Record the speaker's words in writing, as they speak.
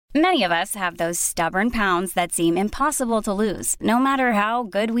Many of us have those stubborn pounds that seem impossible to lose, no matter how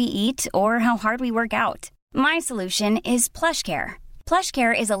good we eat or how hard we work out. My solution is PlushCare.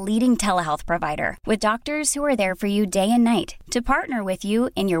 PlushCare is a leading telehealth provider with doctors who are there for you day and night to partner with you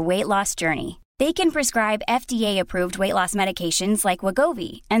in your weight loss journey. They can prescribe FDA-approved weight loss medications like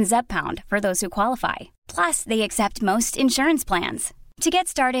Wegovy and Zepbound for those who qualify. Plus, they accept most insurance plans. To get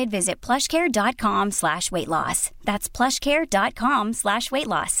started, visit plushcare.com/weightloss. That's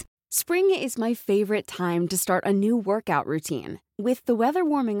plushcare.com/weightloss. Spring is my favorite time to start a new workout routine. With the weather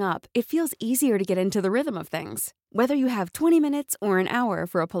warming up, it feels easier to get into the rhythm of things. Whether you have 20 minutes or an hour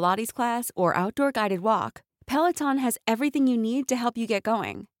for a Pilates class or outdoor guided walk, Peloton has everything you need to help you get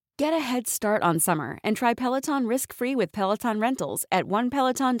going. Get a head start on summer and try Peloton risk-free with Peloton Rentals at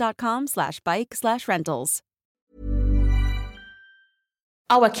onepeloton.com/bike/rentals.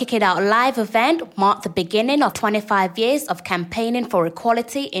 Our Kick It Out Live event marked the beginning of 25 years of campaigning for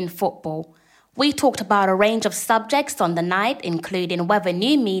equality in football. We talked about a range of subjects on the night, including whether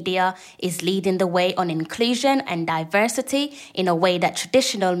new media is leading the way on inclusion and diversity in a way that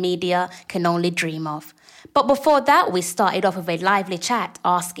traditional media can only dream of. But before that, we started off with a lively chat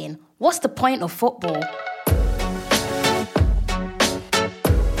asking, what's the point of football?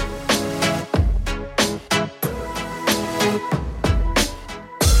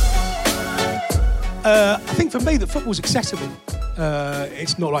 I think for me that football's accessible.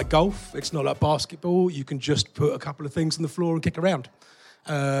 It's not like golf, it's not like basketball. You can just put a couple of things on the floor and kick around.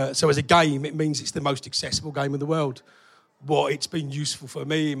 So as a game, it means it's the most accessible game in the world. What it's been useful for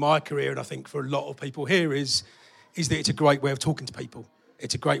me in my career, and I think for a lot of people here, is that it's a great way of talking to people.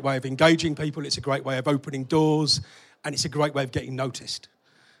 It's a great way of engaging people, it's a great way of opening doors, and it's a great way of getting noticed.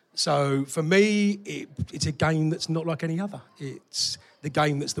 So for me, it's a game that's not like any other. It's the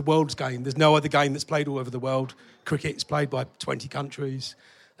game that's the world's game. There's no other game that's played all over the world. Cricket's played by 20 countries.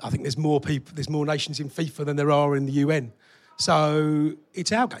 I think there's more nations in FIFA than there are in the UN. So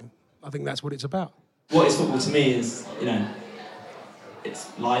it's our game. I think that's what it's about. What is football to me is, it's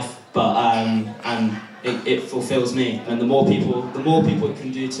life, but and it fulfills me. And the more people it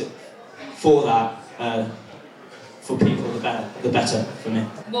can do for that. For people, the better for me.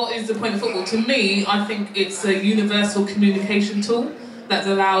 What is the point of football? To me, I think it's a universal communication tool that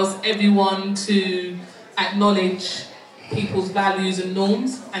allows everyone to acknowledge people's values and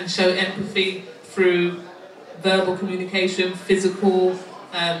norms and show empathy through verbal communication, physical.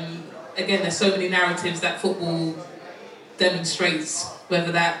 Again, there's so many narratives that football demonstrates,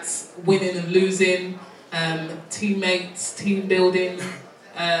 whether that's winning and losing, teammates, team building,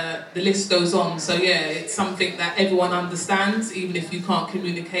 the list goes on. So yeah, it's something that everyone understands, even if you can't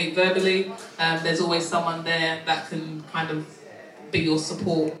communicate verbally. There's always someone there that can kind of be your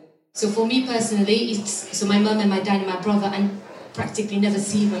support. So for me personally, so my mum and my dad and my brother, I practically never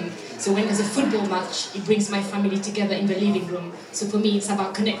see them. So when there's a football match, it brings my family together in the living room. So for me, it's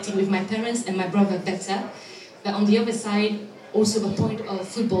about connecting with my parents and my brother better. But on the other side, also the point of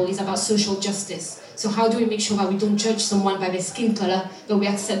football is about social justice. So how do we make sure that we don't judge someone by their skin colour, but we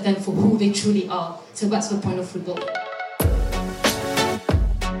accept them for who they truly are? So that's the point of football.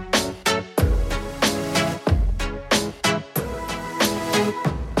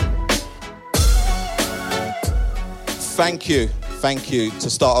 Thank you to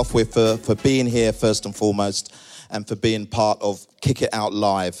start off with for being here first and foremost, and for being part of Kick It Out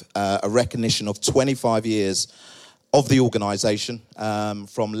Live, a recognition of 25 years of the organisation,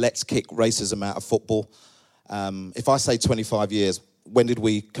 from Let's Kick Racism Out of Football. If I say 25 years, when did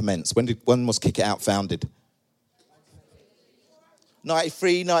we commence? When was Kick It Out founded?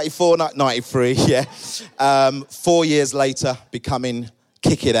 93, 94, 93, yeah. 4 years later, becoming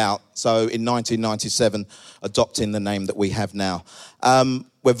Kick It Out. So in 1997, adopting the name that we have now.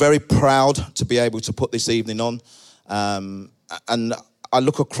 We're very proud to be able to put this evening on. And I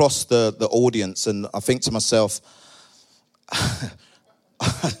look across the audience and I think to myself,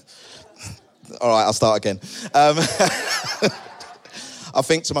 all right, I'll start again. I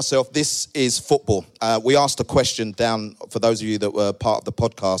think to myself, this is football. We asked a question down for those of you that were part of the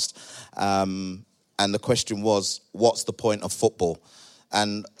podcast, and the question was, what's the point of football?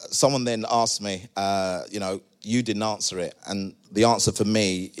 And someone then asked me, you didn't answer it. And the answer for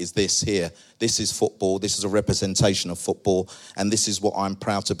me is this here. This is football. This is a representation of football. And this is what I'm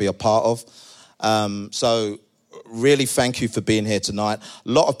proud to be a part of. So really thank you for being here tonight.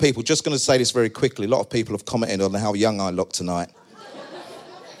 A lot of people, just going to say this very quickly, a lot of people have commented on how young I look tonight.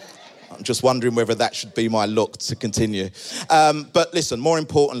 I'm just wondering whether that should be my look to continue. But listen, more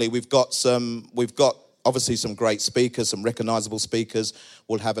importantly, we've got obviously some great speakers, some recognisable speakers.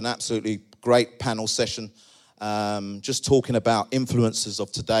 We'll have an absolutely great panel session. just talking about influencers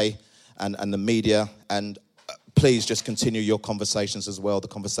of today and the media. And please just continue your conversations as well, the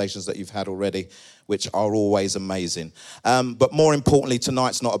conversations that you've had already, which are always amazing. But more importantly,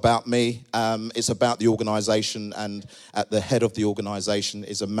 tonight's not about me. It's about the organisation, and at the head of the organisation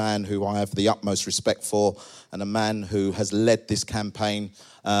is a man who I have the utmost respect for, and a man who has led this campaign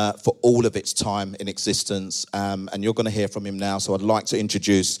for all of its time in existence. And you're going to hear from him now, so I'd like to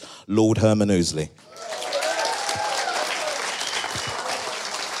introduce Lord Herman Ousley.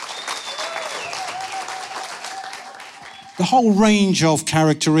 The whole range of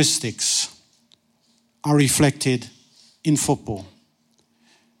characteristics are reflected in football.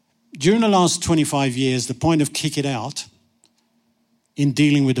 During the last 25 years, the point of Kick It Out in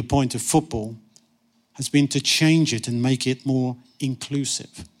dealing with the point of football has been to change it and make it more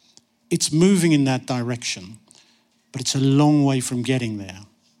inclusive. It's moving in that direction, but it's a long way from getting there.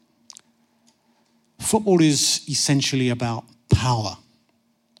 Football is essentially about power.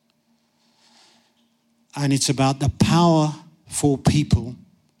 And it's about the power for people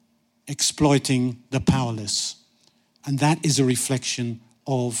exploiting the powerless. And that is a reflection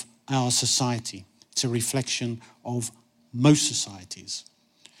of our society. It's a reflection of most societies.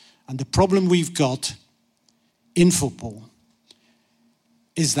 And the problem we've got in football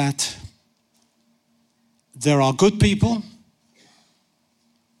is that there are good people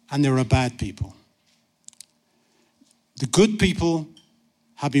and there are bad people. The good people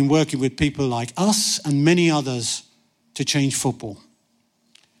have been working with people like us and many others to change football,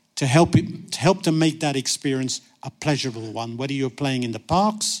 to help them make that experience a pleasurable one, whether you're playing in the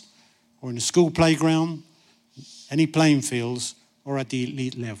parks or in a school playground, any playing fields, or at the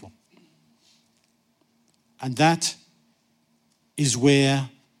elite level. And that is where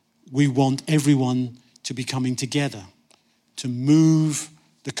we want everyone to be coming together, to move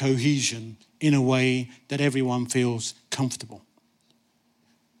the cohesion in a way that everyone feels comfortable.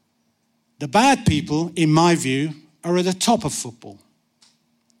 The bad people, in my view, are at the top of football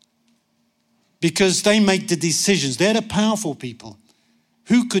because they make the decisions. They're the powerful people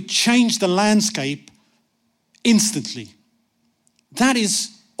who could change the landscape instantly. That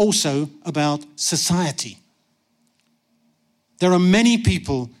is also about society. There are many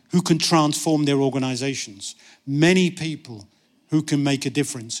people who can transform their organizations, many people who can make a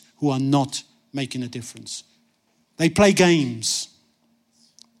difference, who are not making a difference. They play games.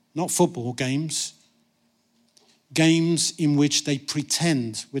 Not football games, games in which they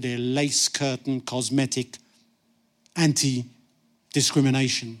pretend with their lace curtain cosmetic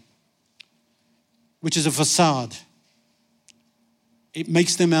anti-discrimination, which is a facade. It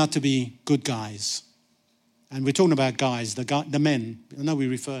makes them out to be good guys. And we're talking about guys, the men. I know we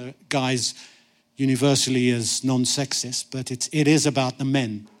refer guys universally as non-sexist, but it is about the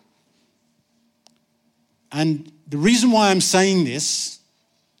men. And the reason why I'm saying this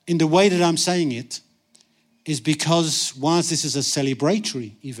in the way that I'm saying it is because whilst this is a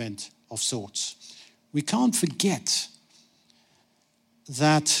celebratory event of sorts, we can't forget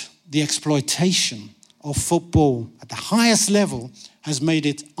that the exploitation of football at the highest level has made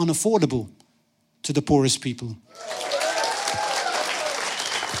it unaffordable to the poorest people.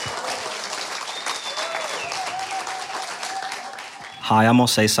 Hi, I'm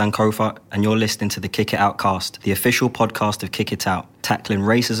Osei Sankofa, and you're listening to the Kick It Out cast, the official podcast of Kick It Out, tackling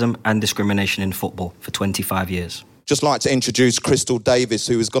racism and discrimination in football for 25 years. Just like to introduce Crystal Davis,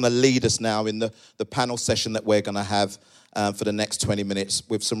 who is going to lead us now in the panel session that we're going to have for the next 20 minutes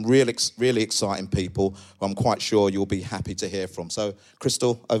with some really exciting people who I'm quite sure you'll be happy to hear from. So,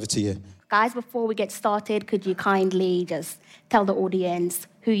 Crystal, over to you. Guys, before we get started, could you kindly just tell the audience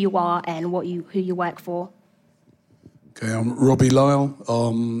who you are and who you work for? Okay, I'm Robbie Lyle.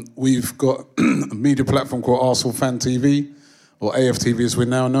 We've got a media platform called Arsenal Fan TV, or AFTV as we're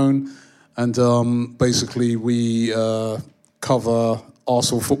now known. And basically we cover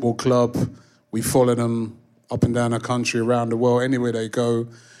Arsenal Football Club. We follow them up and down the country, around the world, anywhere they go.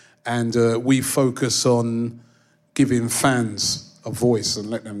 And we focus on giving fans a voice and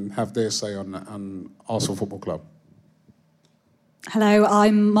let them have their say on Arsenal Football Club. Hello,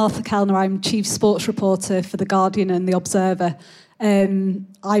 I'm Martha Kellner. I'm Chief Sports Reporter for The Guardian and The Observer. I'm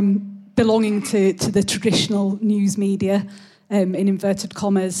belonging to the traditional news media, in inverted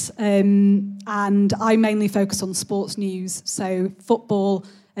commas, and I mainly focus on sports news, so football,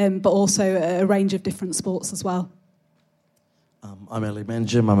 but also a range of different sports as well. I'm Ellie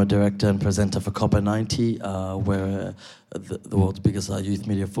Benjamin. I'm a director and presenter for Copper 90. We're the world's biggest youth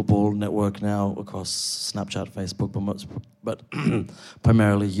media football network now across Snapchat, Facebook, but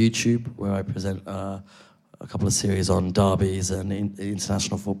primarily YouTube, where I present a couple of series on derbies and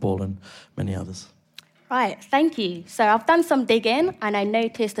international football and many others. Right, thank you. So I've done some digging and I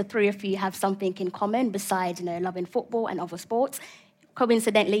noticed the three of you have something in common besides, loving football and other sports.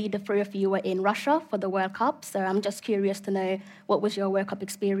 Coincidentally, the three of you were in Russia for the World Cup, so I'm just curious to know what was your World Cup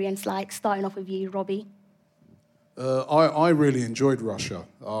experience like, starting off with you, Robbie. I really enjoyed Russia.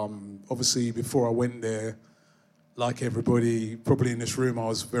 Obviously, before I went there, like everybody probably in this room, I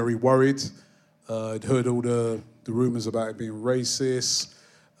was very worried. I'd heard all the rumours about it being racist,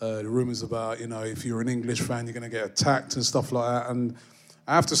 the rumours about, if you're an English fan, you're going to get attacked and stuff like that. And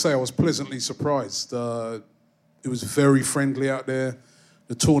I have to say, I was pleasantly surprised. It was very friendly out there.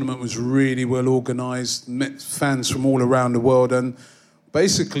 The tournament was really well organised, met fans from all around the world, and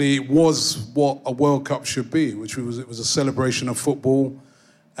basically it was what a World Cup should be, which it was a celebration of football.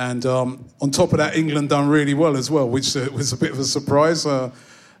 And on top of that, England done really well as well, which was a bit of a surprise.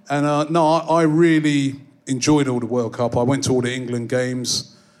 I really enjoyed all the World Cup. I went to all the England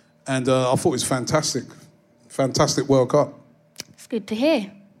games, and I thought it was fantastic. Fantastic World Cup. It's good to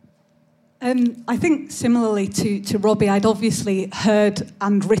hear. I think similarly to Robbie, I'd obviously heard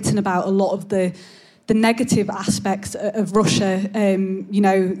and written about a lot of the negative aspects of Russia.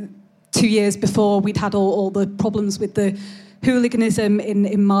 2 years before, we'd had all the problems with the hooliganism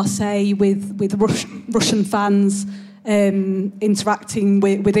in Marseille, with Russian fans interacting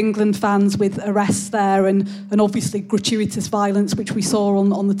with England fans, with arrests there, and obviously gratuitous violence, which we saw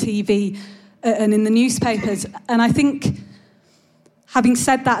on the TV and in the newspapers. And I think, having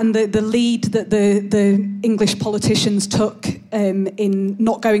said that, and the lead that the English politicians took in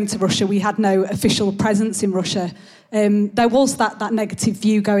not going to Russia, we had no official presence in Russia. There was that negative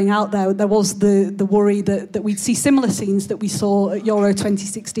view going out there. There was the worry that we'd see similar scenes that we saw at Euro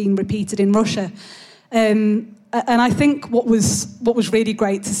 2016 repeated in Russia. And I think what was really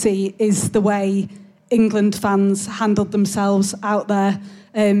great to see is the way England fans handled themselves out there.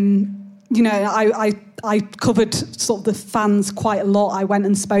 I covered sort of the fans quite a lot. I went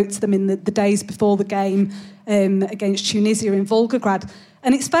and spoke to them in the days before the game against Tunisia in Volgograd.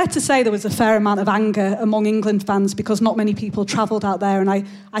 And it's fair to say there was a fair amount of anger among England fans because not many people travelled out there. And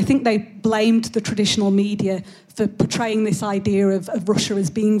I think they blamed the traditional media for portraying this idea of Russia as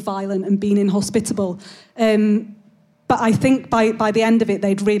being violent and being inhospitable. But I think by the end of it,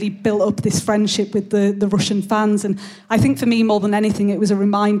 they'd really built up this friendship with the Russian fans. And I think for me, more than anything, it was a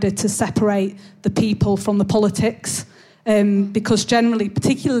reminder to separate the people from the politics. Because generally,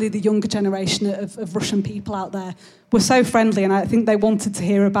 particularly the younger generation of Russian people out there, were so friendly. And I think they wanted to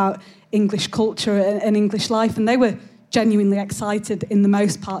hear about English culture and English life. And they were genuinely excited, in the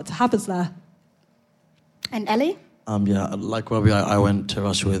most part, to have us there. And Ellie? Like Robbie, I went to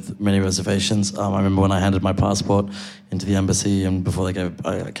Russia with many reservations. I remember when I handed my passport into the embassy, and before I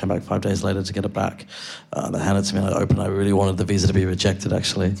came back 5 days later to get it back. They handed it to me and I opened it. I really wanted the visa to be rejected,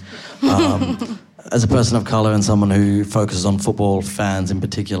 actually. As a person of colour and someone who focuses on football fans in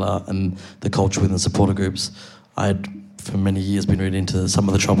particular and the culture within supporter groups, I had for many years been reading into some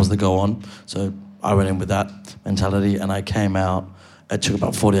of the troubles that go on. So I went in with that mentality and I came out. It took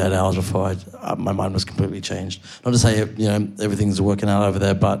about 48 hours before my mind was completely changed. Not to say, everything's working out over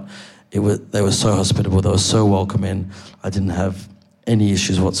there, but they were so hospitable, they were so welcoming. I didn't have any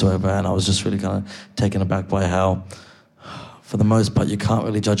issues whatsoever, and I was just really kind of taken aback by how, for the most part, you can't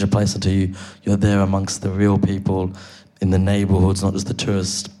really judge a place until you're there amongst the real people in the neighbourhoods, not just the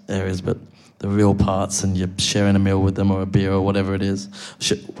tourist areas, but the real parts, and you're sharing a meal with them or a beer or whatever it is,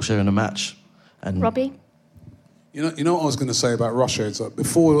 sharing a match. And Robbie? You know what I was going to say about Russia? It's like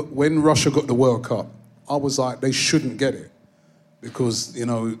when Russia got the World Cup, I was like, they shouldn't get it. Because,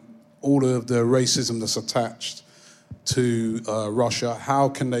 all of the racism that's attached to Russia, how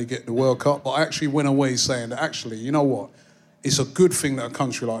can they get the World Cup? But I actually went away saying that actually, you know what? It's a good thing that a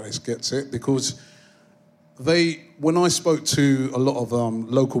country like this gets it, because when I spoke to a lot of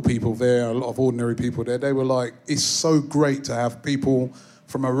local people there, a lot of ordinary people there, they were like, it's so great to have people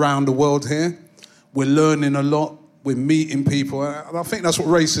from around the world here. We're learning a lot. We're meeting people. And I think that's what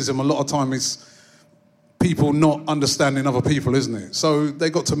racism a lot of time is, people not understanding other people, isn't it? So they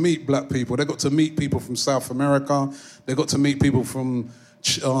got to meet black people. They got to meet people from South America. They got to meet people from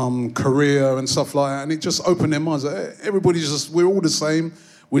Korea and stuff like that. And it just opened their minds. We're all the same.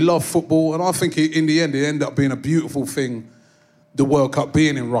 We love football. And I think in the end, it ended up being a beautiful thing, the World Cup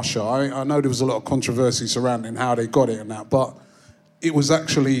being in Russia. I know there was a lot of controversy surrounding how they got it and that, but it was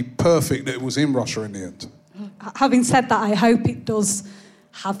actually perfect that it was in Russia in the end. Having said that, I hope it does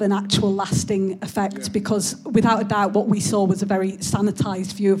have an actual lasting effect, because without a doubt what we saw was a very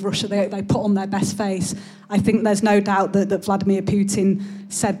sanitised view of Russia. They put on their best face. I think there's no doubt that Vladimir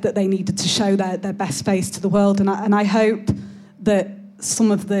Putin said that they needed to show their best face to the world, and I hope that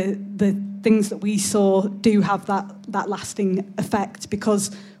some of the things that we saw do have that lasting effect,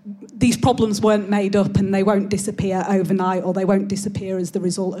 because these problems weren't made up and they won't disappear overnight, or they won't disappear as the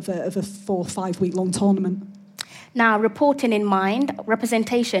result of a 4 or 5 week long tournament. Now, reporting in mind,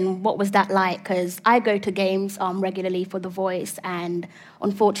 representation, what was that like? Because I go to games regularly for The Voice, and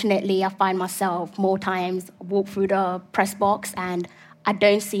unfortunately I find myself more times walk through the press box and I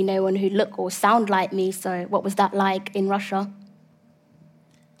don't see no one who look or sound like me. So what was that like in Russia?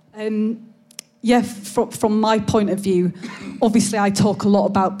 From my point of view, obviously I talk a lot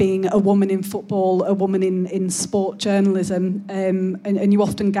about being a woman in football, a woman in sport journalism, and you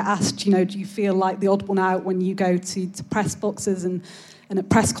often get asked, do you feel like the odd one out when you go to press boxes and at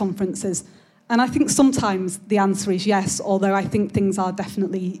press conferences? And I think sometimes the answer is yes, although I think things are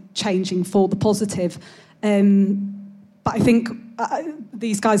definitely changing for the positive. But I think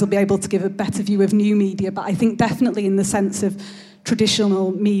these guys will be able to give a better view of new media, but I think definitely in the sense of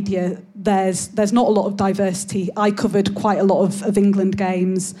traditional media, there's not a lot of diversity. I covered quite a lot of England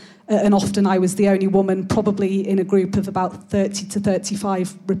games, and often I was the only woman, probably in a group of about 30 to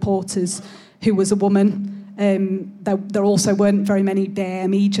 35 reporters who was a woman. There also weren't very many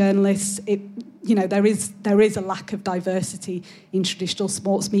BAME journalists. There is a lack of diversity in traditional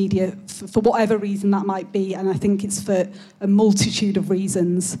sports media for whatever reason that might be, and I think it's for a multitude of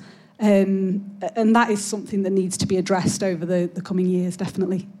reasons. And that is something that needs to be addressed over the coming years,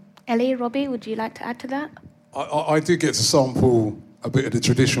 definitely. Ellie, Robbie, would you like to add to that? I did get to sample a bit of the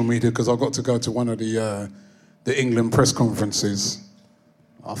traditional media because I got to go to one of the England press conferences.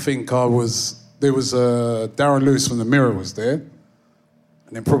 I think there was Darren Lewis from the Mirror was there,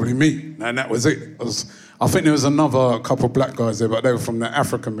 and then probably me, and that was it. I think there was another couple of black guys there, but they were from the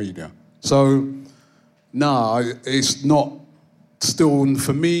African media. So, it's not. Still,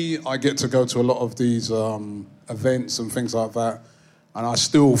 for me, I get to go to a lot of these events and things like that, and I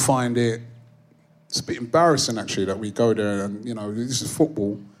still find it's a bit embarrassing, actually, that we go there and, this is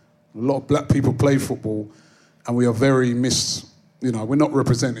football. A lot of black people play football, and we are very we're not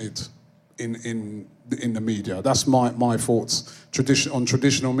represented in the media. That's my thoughts on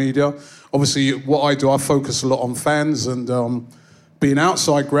traditional media. Obviously, what I do, I focus a lot on fans and being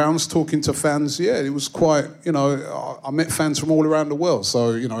outside grounds, talking to fans. Yeah, it was quite, I met fans from all around the world.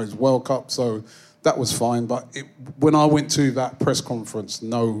 So, it's World Cup, so that was fine. But when I went to that press conference,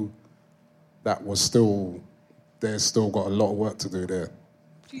 that was there's still got a lot of work to do there.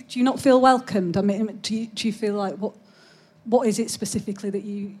 Do you not feel welcomed? I mean, do you feel like, what is it specifically that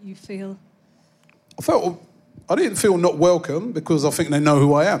you feel? I didn't feel not welcome because I think they know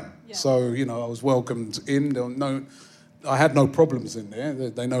who I am. Yeah. So, I was welcomed in. I had no problems in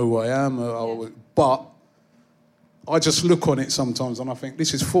there. They know who I am. But I just look on it sometimes and I think,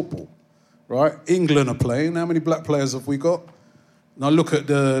 this is football, right? England are playing. How many black players have we got? And I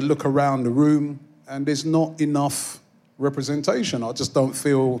look around the room and there's not enough representation. I just don't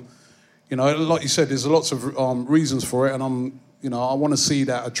feel, like you said, there's lots of reasons for it, and I want to see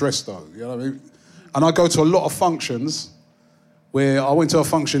that addressed though. You know what I mean? And I go to a lot of functions where I went to a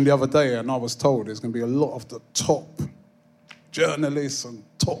function the other day and I was told there's going to be a lot of the top journalists and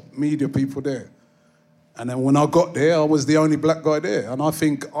top media people there. And then when I got there, I was the only black guy there. And I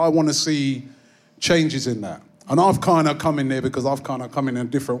think I want to see changes in that. And I've kind of come in there because I've kind of come in a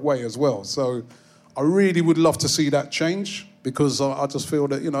different way as well. So I really would love to see that change because I just feel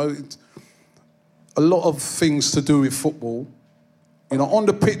that, a lot of things to do with football, on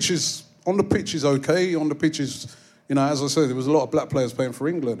the pitch is okay. On the pitch is, as I said, there was a lot of black players playing for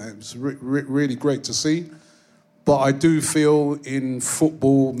England. It was really great to see. But I do feel in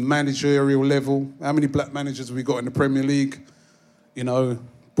football, managerial level, how many black managers have we got in the Premier League?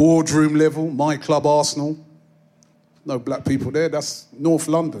 Boardroom level, my club, Arsenal. No black people there. That's North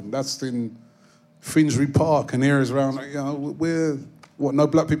London. That's in Finsbury Park and areas around, no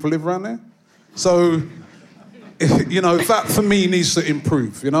black people live around there? So, that for me needs to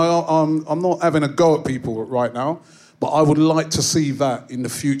improve. I'm not having a go at people right now, but I would like to see that in the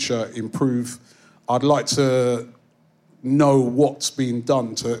future improve. I'd like to know what's being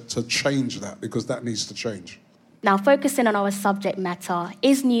done to change that, because that needs to change. Now, focusing on our subject matter,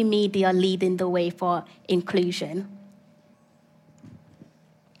 is new media leading the way for inclusion?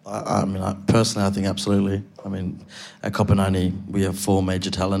 Personally, I think absolutely. At COP90, we have 4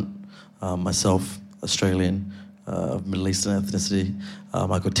 major talent. Myself, Australian, of Middle Eastern ethnicity.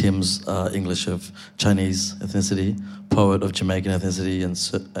 Michael Timms, English of Chinese ethnicity. Poet of Jamaican ethnicity,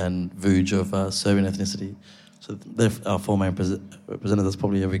 and Vuj of Serbian ethnicity. So they're our 4 main representatives,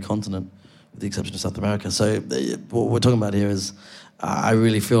 probably every continent, with the exception of South America. So what we're talking about here is, I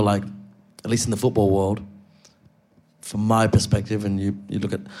really feel like, at least in the football world, from my perspective, and you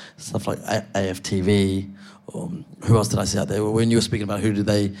look at stuff like AFTV, who else did I see out there? When you were speaking about who did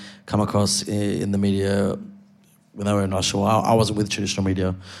they come across in the media when they were in Russia, I wasn't with traditional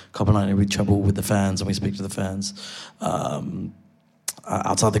media. COPA90, we travel with the fans and we speak to the fans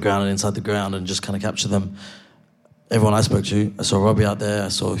outside the ground and inside the ground and just kind of capture them. Everyone I spoke to, I saw Robbie out there, I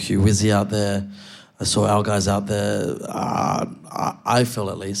saw Hugh Wizzy out there, I saw our guys out there. I feel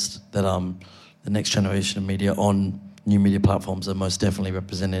at least that the next generation of media on new media platforms are most definitely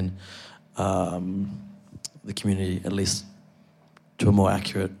representing the community, at least to a more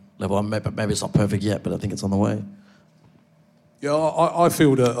accurate level. Maybe it's not perfect yet, but I think it's on the way. Yeah, I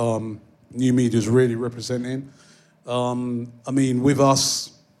feel that new media is really representing. I mean, with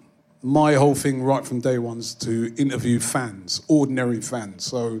us, my whole thing right from day one is to interview fans, ordinary fans.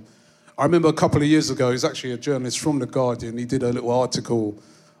 So I remember a couple of years ago, he's actually a journalist from The Guardian. He did a little article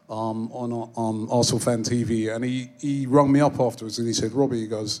on Arsenal Fan TV, and he rung me up afterwards and he said, Robbie, he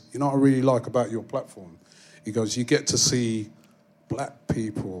goes, you know what I really like about your platform? He goes, you get to see black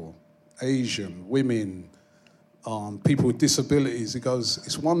people, Asian, women, people with disabilities. He goes,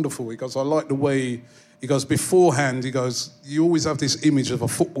 it's wonderful. He goes, I like the way, he goes, beforehand, he goes, you always have this image of a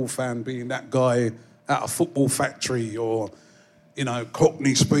football fan being that guy at a football factory or, you know,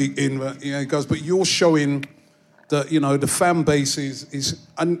 Cockney speaking. But, you know, he goes, but you're showing that, you know, the fan base is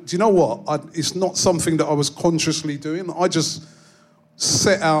and do you know what? It's not something that I was consciously doing. I just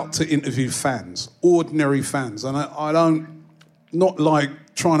set out to interview fans, ordinary fans. And I don't, not like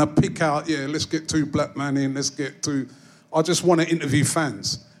trying to pick out, let's get 2 black men in, I just want to interview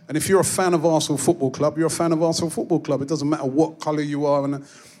fans. And if you're a fan of Arsenal Football Club, you're a fan of Arsenal Football Club. It doesn't matter what colour you are.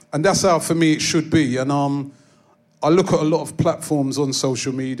 And that's how, for me, it should be. And I look at a lot of platforms on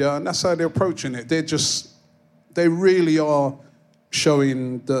social media, and that's how they're approaching it. They really are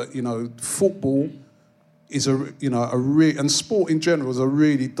showing that, you know, football is and sport in general is a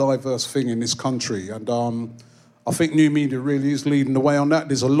really diverse thing in this country. And I think new media really is leading the way on that.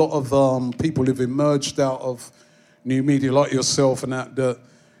 There's a lot of people who've emerged out of new media like yourself and that,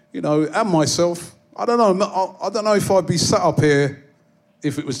 you know, and myself. I don't know if I'd be sat up here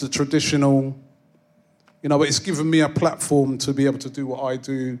if it was the traditional, you know, but it's given me a platform to be able to do what I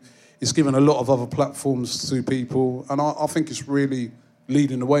do. It's given a lot of other platforms to people, and I think it's really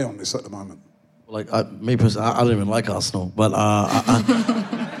leading the way on this at the moment. Like, me personally, I don't even like Arsenal, but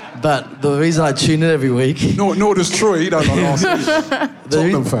but the reason I tune in every week... Nor does Troy, he don't like Arsenal.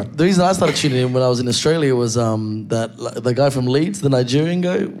 The reason I started tuning in when I was in Australia was the guy from Leeds, the Nigerian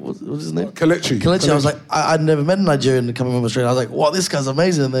guy, what's his name? Kelechi. I was like, I'd never met a Nigerian coming from Australia. I was like, wow, this guy's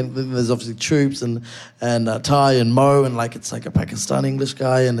amazing. And then there's obviously Troops and Ty and Mo, and like it's like a Pakistani English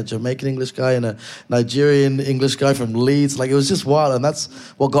guy and a Jamaican English guy and a Nigerian English guy from Leeds. Like, it was just wild, and that's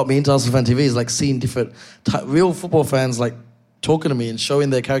what got me into Arsenal Fan TV, is like seeing different real football fans like talking to me and showing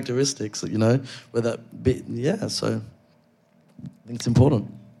their characteristics, you know, so I think it's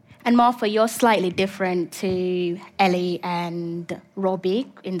important. And Martha, you're slightly different to Ellie and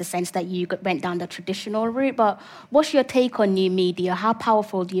Robbie in the sense that you went down the traditional route, but what's your take on new media? How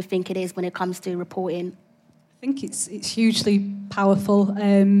powerful do you think it is when it comes to reporting? I think it's hugely powerful.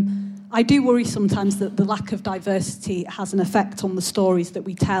 I do worry sometimes that the lack of diversity has an effect on the stories that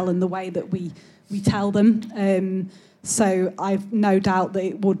we tell and the way that we tell them. So I've no doubt that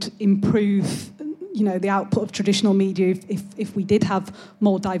it would improve, you know, the output of traditional media if we did have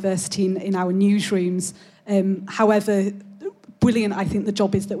more diversity in our newsrooms. However, brilliant I think the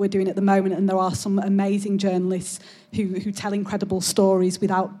job is that we're doing at the moment, and there are some amazing journalists who tell incredible stories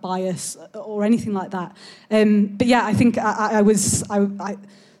without bias or anything like that. But yeah, I think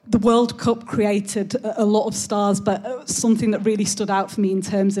the World Cup created a lot of stars, but something that really stood out for me in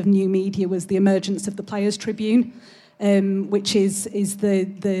terms of new media was the emergence of the Players' Tribune, which is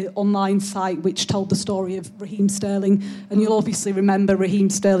the online site which told the story of Raheem Sterling. And you'll obviously remember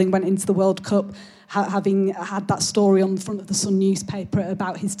Raheem Sterling went into the World Cup having had that story on the front of the Sun newspaper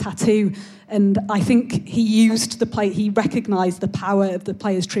about his tattoo. And I think he recognised the power of the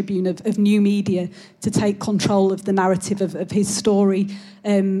Players' Tribune, of new media, to take control of the narrative of his story.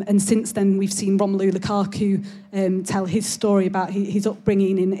 And since then, we've seen Romelu Lukaku tell his story about his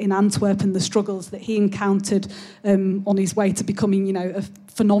upbringing in Antwerp and the struggles that he encountered on his way to becoming, you know, a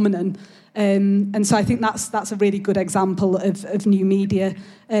phenomenon. And so I think that's a really good example of new media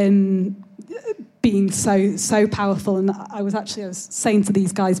being so powerful. And I was saying to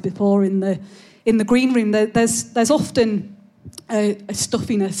these guys before in the green room, there's often a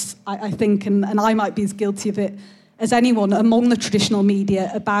stuffiness, I think, and I might be as guilty of it as anyone among the traditional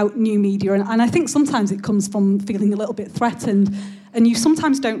media about new media. And I think sometimes it comes from feeling a little bit threatened, and you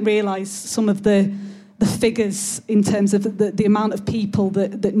sometimes don't realise some of the the figures in terms of the amount of people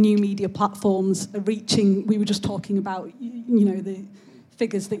that new media platforms are reaching. We were just talking about, the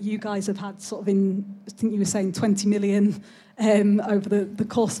figures that you guys have had sort of in, I think you were saying 20 million over the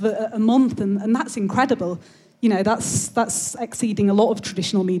course of a month, and that's incredible. That's exceeding a lot of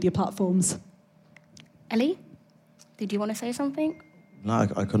traditional media platforms. Ellie, did you want to say something? No,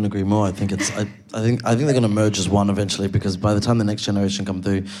 I couldn't agree more. I think I think they're going to merge as one eventually, because by the time the next generation come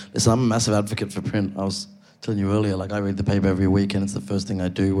through, listen, I'm a massive advocate for print. I was telling you earlier, like I read the paper every week, and it's the first thing I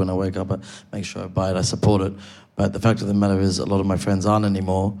do when I wake up. I make sure I buy it, I support it. But the fact of the matter is, a lot of my friends aren't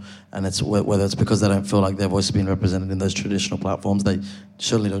anymore, and it's whether it's because they don't feel like their voice is being represented in those traditional platforms. They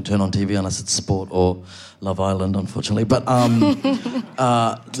certainly don't turn on TV unless it's sport or Love Island, unfortunately. But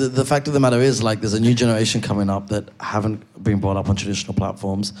the fact of the matter is, like, there's a new generation coming up that haven't been brought up on traditional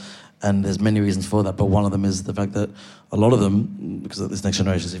platforms, and there's many reasons for that. But one of them is the fact that a lot of them, because this next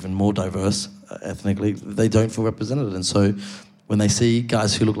generation is even more diverse ethnically, they don't feel represented, and so when they see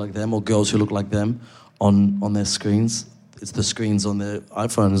guys who look like them or girls who look like them on their screens, it's the screens on their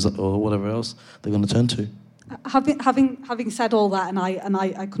iPhones or whatever else they're going to turn to. Having said all that, and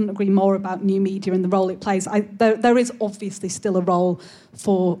I couldn't agree more about new media and the role it plays. There is obviously still a role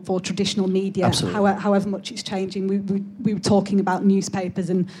for traditional media, however much it's changing. We were talking about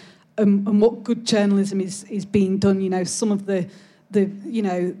newspapers and what good journalism is being done. Some of the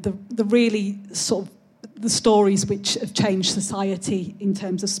really sort of the stories which have changed society in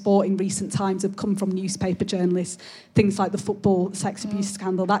terms of sport in recent times have come from newspaper journalists. Things like the football sex abuse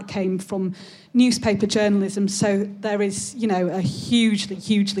scandal, that came from newspaper journalism. So there is, a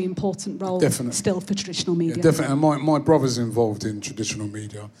hugely important role still for traditional media. Yeah, definitely. And my brother's involved in traditional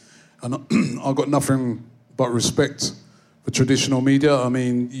media, and I've got nothing but respect for traditional media. I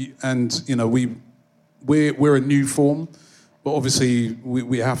mean, and we're a new form. But obviously,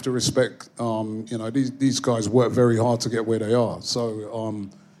 we have to respect, these guys work very hard to get where they are. So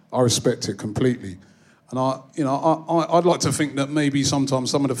I respect it completely. And I'd like to think that maybe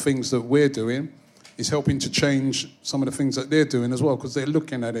sometimes some of the things that we're doing is helping to change some of the things that they're doing as well, because they're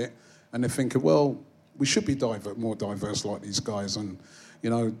looking at it and they're thinking, well, we should be more diverse like these guys. And,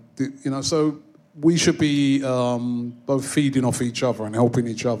 so we should be both feeding off each other and helping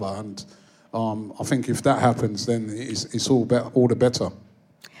each other. And I think if that happens, then it's all the better.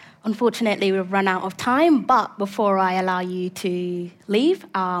 Unfortunately, we've run out of time, but before I allow you to leave,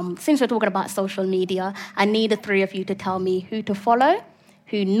 since we're talking about social media, I need the three of you to tell me who to follow,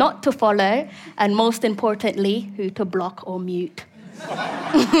 who not to follow, and most importantly, who to block or mute.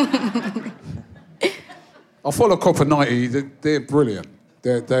 I follow Copper 90. They're brilliant.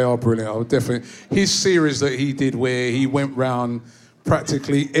 They are brilliant. I would definitely. His series that he did where he went round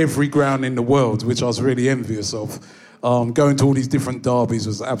practically every ground in the world, which I was really envious of. Going to all these different derbies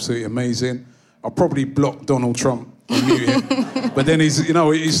was absolutely amazing. I'll probably block Donald Trump and mute him. But then his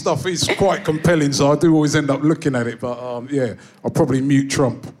stuff is quite compelling, so I do always end up looking at it. But I'll probably mute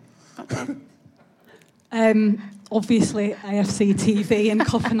Trump. Obviously, AFC TV and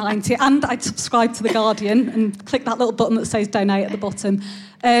Copper 90, and I'd subscribe to The Guardian and click that little button that says donate at the bottom.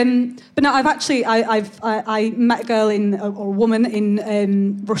 But no, I met a girl or a woman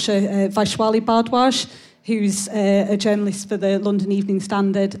in Russia, Vaishwali Bhardwaj, who's a journalist for the London Evening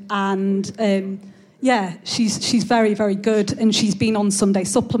Standard, and she's very, very good, and she's been on Sunday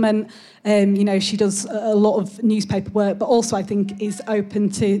Supplement. She does a lot of newspaper work, but also I think is open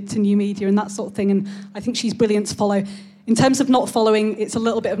to new media and that sort of thing, and I think she's brilliant to follow. In terms of not following, it's a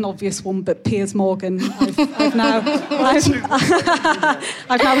little bit of an obvious one, but Piers Morgan, I've now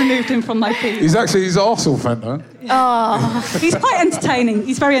removed him from my feed. He's an Arsenal fan, though. Oh, he's quite entertaining.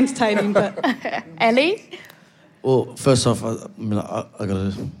 He's very entertaining, but... Ellie? Well, first off, I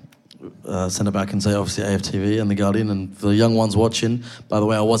got to send it back and say, obviously, AFTV and The Guardian. And for the young ones watching, by the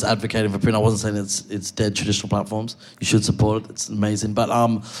way, I was advocating for print. I wasn't saying it's dead traditional platforms. You should support it. It's amazing. But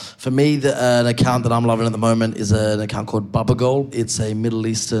for me, an account that I'm loving at the moment is an account called Babagol. It's a Middle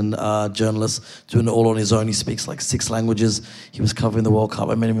Eastern journalist doing it all on his own. He speaks like 6 languages. He was covering the World Cup.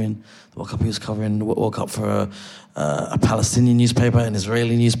 I met him in the World Cup. He was covering the World Cup for a Palestinian newspaper, an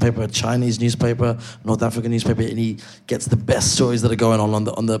Israeli newspaper, a Chinese newspaper, North African newspaper, and he gets the best stories that are going on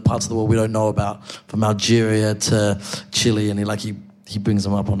the parts of the world we don't know about, from Algeria to Chile, and he brings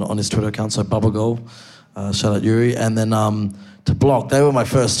them up on his Twitter account. So Babagol, shout out Yuri, and then to block. They were my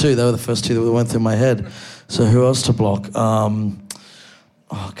first two. They were the first two that went through my head. So who else to block?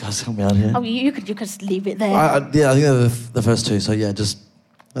 Guys, help me out here. Oh, you could just leave it there. I think they're the first two. So yeah,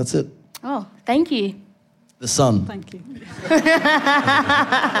 that's it. Oh, thank you. The Sun. Thank you.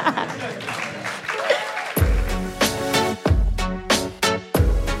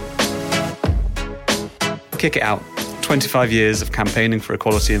 Kick It Out, 25 years of campaigning for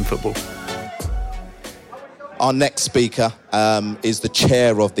equality in football. Our next speaker is the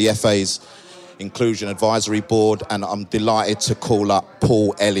chair of the FA's Inclusion Advisory Board, and I'm delighted to call up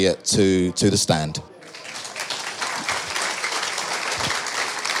Paul Elliott to the stand.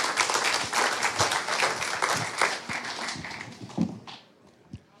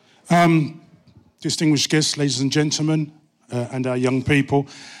 Distinguished guests, ladies and gentlemen, and our young people,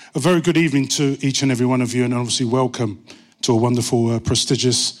 a very good evening to each and every one of you, and obviously welcome to a wonderful,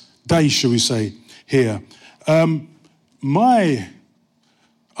 prestigious day, shall we say, here. I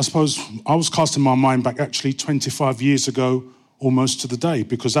suppose I was casting my mind back actually 25 years ago, almost to the day,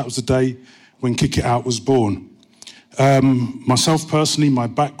 because that was the day when Kick It Out was born. Myself personally, my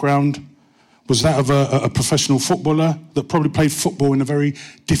background was that of a professional footballer that probably played football in a very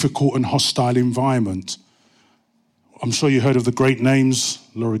difficult and hostile environment. I'm sure you heard of the great names,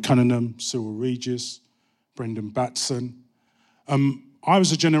 Laurie Cunningham, Cyril Regis, Brendan Batson. I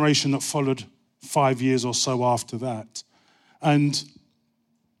was a generation that followed 5 years or so after that. And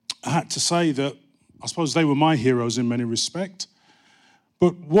I had to say that I suppose they were my heroes in many respects.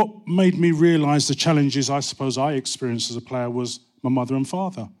 But what made me realise the challenges I suppose I experienced as a player was my mother and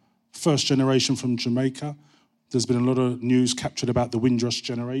father. First generation from Jamaica. There's been a lot of news captured about the Windrush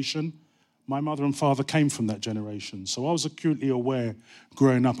generation. My mother and father came from that generation. So I was acutely aware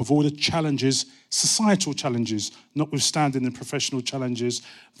growing up of all the challenges, societal challenges, notwithstanding the professional challenges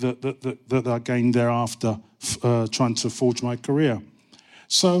that I gained thereafter trying to forge my career.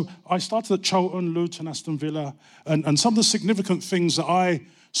 So I started at Charlton, Luton, Aston Villa, and some of the significant things that I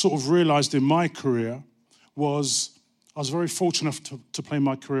sort of realised in my career was I was very fortunate to play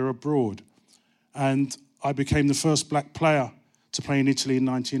my career abroad. And I became the first black player to play in Italy in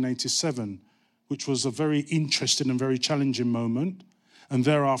 1987, which was a very interesting and very challenging moment. And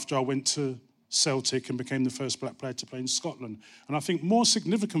thereafter, I went to Celtic and became the first black player to play in Scotland. And I think more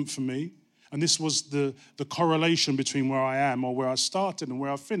significant for me, and this was the correlation between where I am or where I started and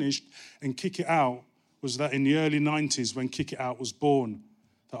where I finished and Kick It Out, was that in the early 90s when Kick It Out was born,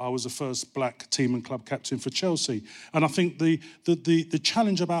 that I was the first black team and club captain for Chelsea. And I think the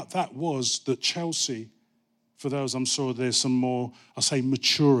challenge about that was that Chelsea, for those, I'm sure there's some more, I say,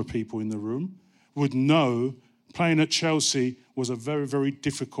 maturer people in the room, would know playing at Chelsea was a very, very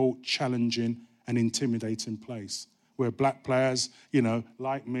difficult, challenging and intimidating place where black players, you know,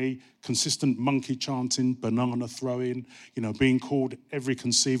 like me, consistent monkey chanting, banana throwing, you know, being called every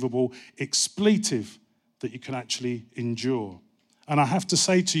conceivable expletive that you can actually endure. And I have to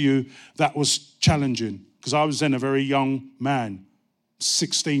say to you, that was challenging because I was then a very young man,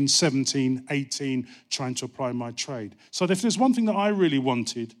 16, 17, 18, trying to apply my trade. So if there's one thing that I really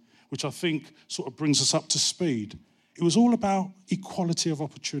wanted, which I think sort of brings us up to speed, it was all about equality of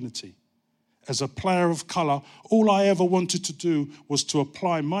opportunity. As a player of colour, all I ever wanted to do was to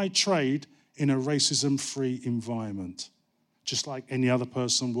apply my trade in a racism-free environment, just like any other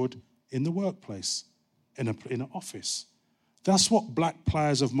person would in the workplace, in an office. That's what black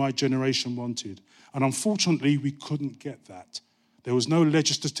players of my generation wanted. And unfortunately, we couldn't get that. There was no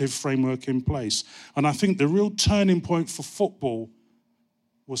legislative framework in place. And I think the real turning point for football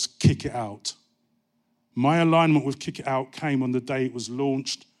was Kick It Out. My alignment with Kick It Out came on the day it was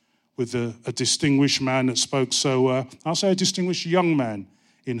launched with a distinguished man that spoke so, I'll say a distinguished young man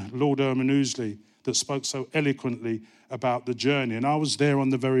in Lord Erman Ousley that spoke so eloquently about the journey. And I was there on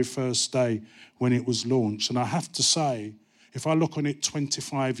the very first day when it was launched. And I have to say, if I look on it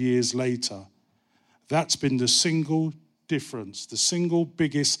 25 years later, that's been the single difference, the single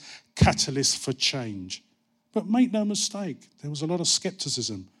biggest catalyst for change. But make no mistake, there was a lot of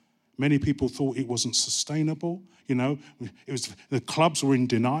skepticism. Many people thought it wasn't sustainable. You know, the clubs were in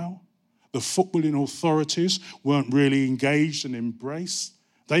denial. The footballing authorities weren't really engaged and embraced.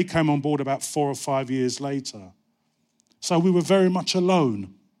 They came on board about 4 or 5 years later. So we were very much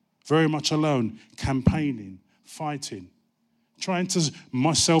alone, campaigning, fighting, trying to,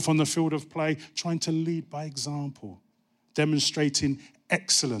 myself on the field of play, trying to lead by example, demonstrating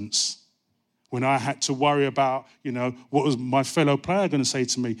excellence when I had to worry about, you know, what was my fellow player going to say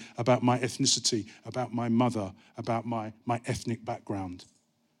to me about my ethnicity, about my mother, about my ethnic background.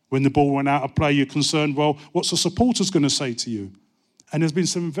 When the ball went out of play, you're concerned, well, what's the supporters going to say to you? And there's been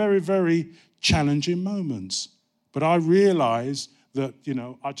some very, very challenging moments. But I realised that, you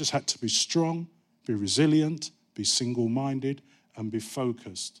know, I just had to be strong, be resilient, be single-minded, and be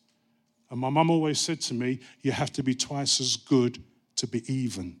focused. And my mum always said to me, you have to be twice as good to be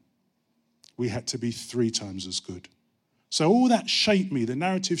even. We had to be 3 times as good. So all that shaped me, the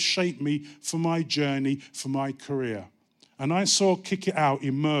narrative shaped me for my journey, for my career. And I saw Kick It Out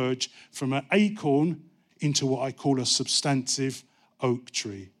emerge from an acorn into what I call a substantive oak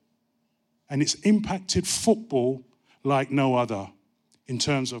tree. And it's impacted football like no other in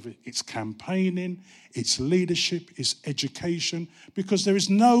terms of its campaigning, its leadership, its education, because there is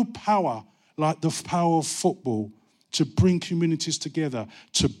no power like the power of football to bring communities together,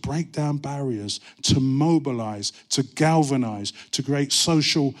 to break down barriers, to mobilize, to galvanize, to create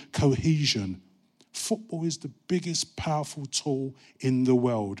social cohesion. Football is the biggest powerful tool in the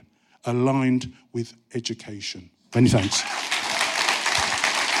world, aligned with education. Many thanks.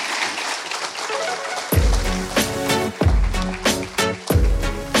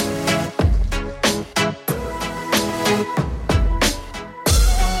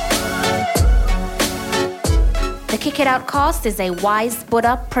 The Kick It Out cast is a Wise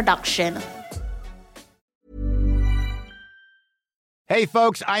Buddha production. Hey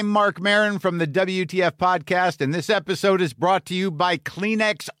folks, I'm Mark Maron from the WTF Podcast, and this episode is brought to you by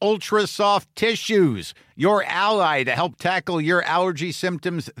Kleenex Ultra Soft Tissues, your ally to help tackle your allergy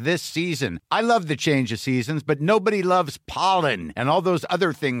symptoms this season. I love the change of seasons, but nobody loves pollen and all those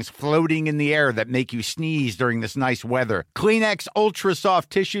other things floating in the air that make you sneeze during this nice weather. Kleenex Ultra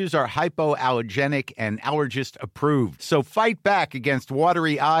Soft Tissues are hypoallergenic and allergist approved, so fight back against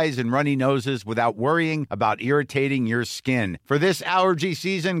watery eyes and runny noses without worrying about irritating your skin. For this allergy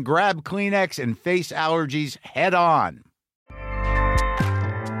season, grab Kleenex and face allergies head on.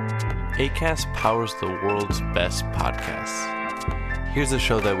 Acast powers the world's best podcasts. Here's a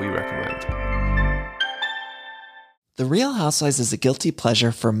show that we recommend. The Real Housewives is a guilty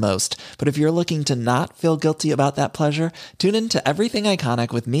pleasure for most, but if you're looking to not feel guilty about that pleasure, tune in to Everything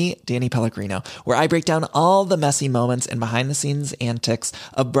Iconic with me, Danny Pellegrino, where I break down all the messy moments and behind-the-scenes antics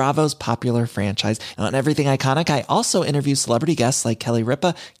of Bravo's popular franchise. And on Everything Iconic, I also interview celebrity guests like Kelly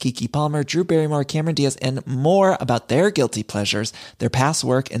Ripa, Keke Palmer, Drew Barrymore, Cameron Diaz, and more about their guilty pleasures, their past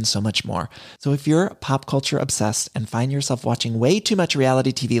work, and so much more. So if you're pop culture obsessed and find yourself watching way too much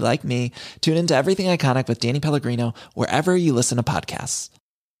reality TV like me, tune in to Everything Iconic with Danny Pellegrino, wherever you listen to podcasts.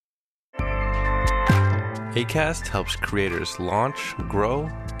 Acast helps creators launch, grow,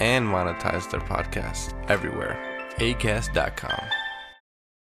 and monetize their podcasts everywhere. Acast.com.